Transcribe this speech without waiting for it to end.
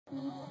I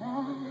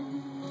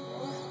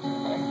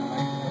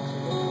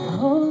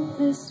hope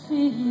this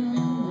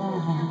feeling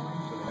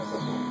lasts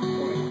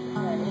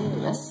the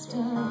rest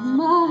of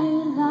my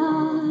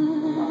life.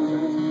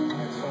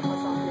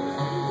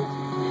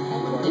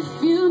 If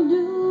you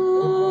knew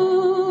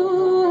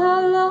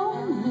how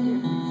lonely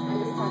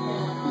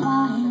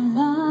my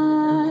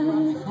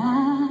life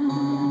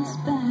has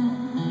been,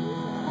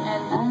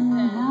 and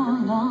how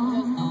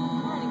long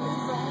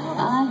I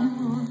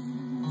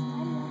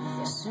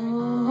was so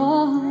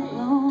alone.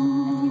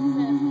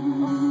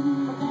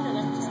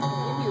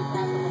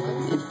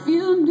 If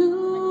you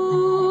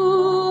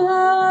knew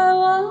how I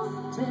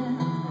wanted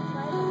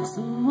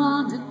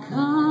someone to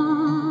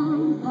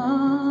come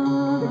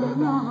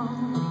along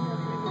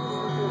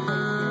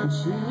and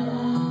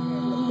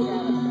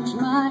change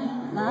my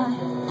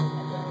life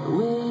the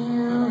way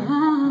you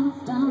have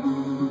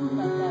done,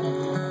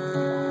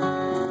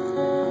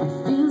 it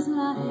feels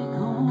like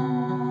home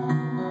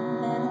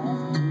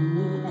to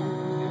me.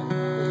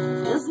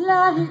 Feels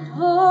like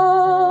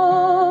home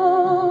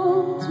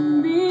to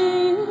me.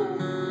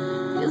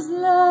 Feels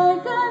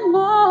like I'm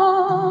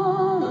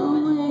all the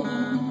way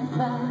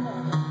back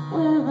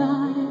where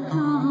I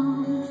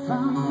come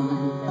from.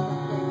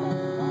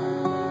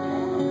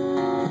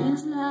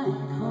 Feels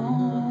like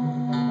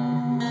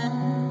home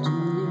to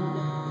me.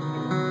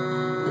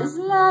 Feels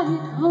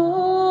like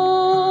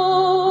home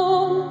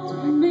to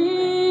me.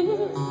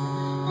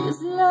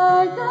 Feels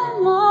like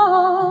I'm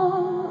all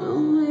the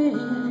way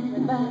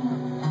back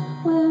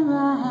where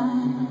I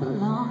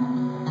belong.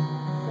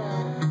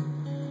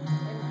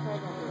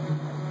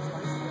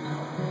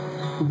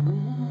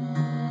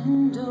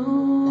 Window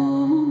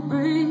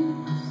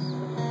breaks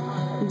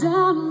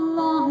down a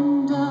long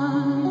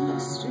dark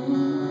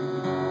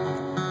street,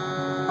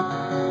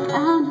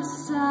 and a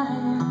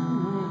siren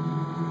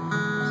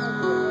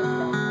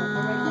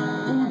waits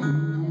in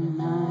the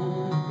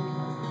night.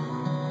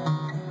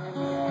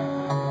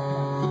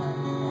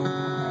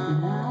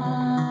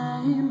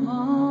 I'm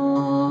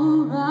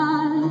alright,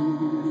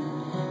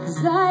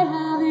 'cause I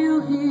have you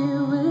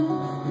here with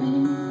me,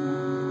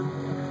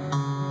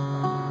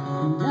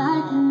 and I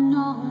can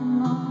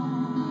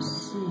almost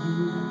see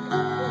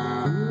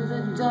through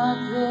the dark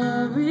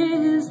there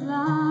is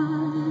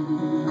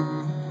light.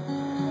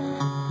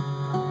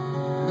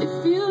 If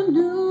you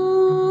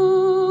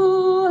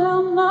knew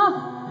how much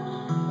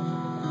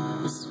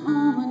this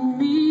woman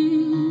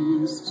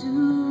means to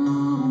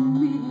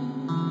me,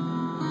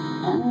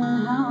 and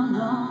how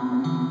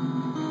long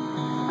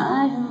I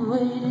have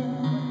waited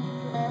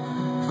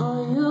for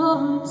your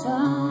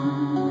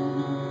time.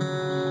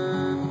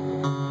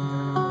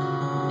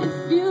 If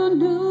you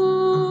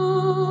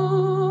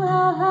knew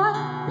how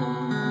happy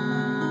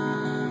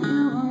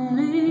you were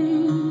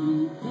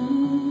making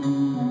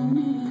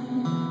me,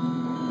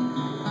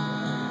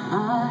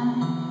 I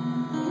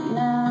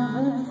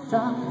never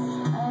thought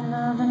I'd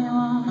love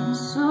anyone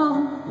so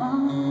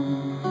much.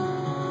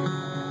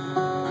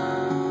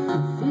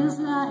 It feels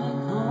like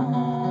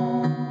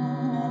home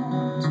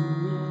to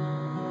me.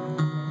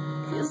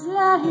 Feels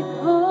like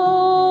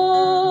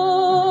home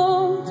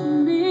to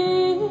me.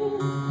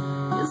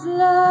 Feels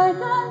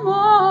like I'm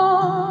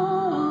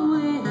all the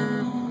way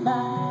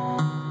back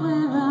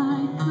where I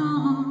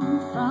come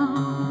from.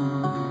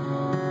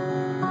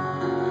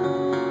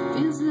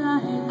 Feels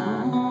like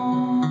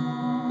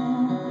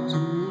home to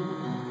me.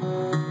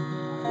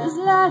 Feels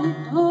like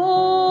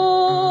home.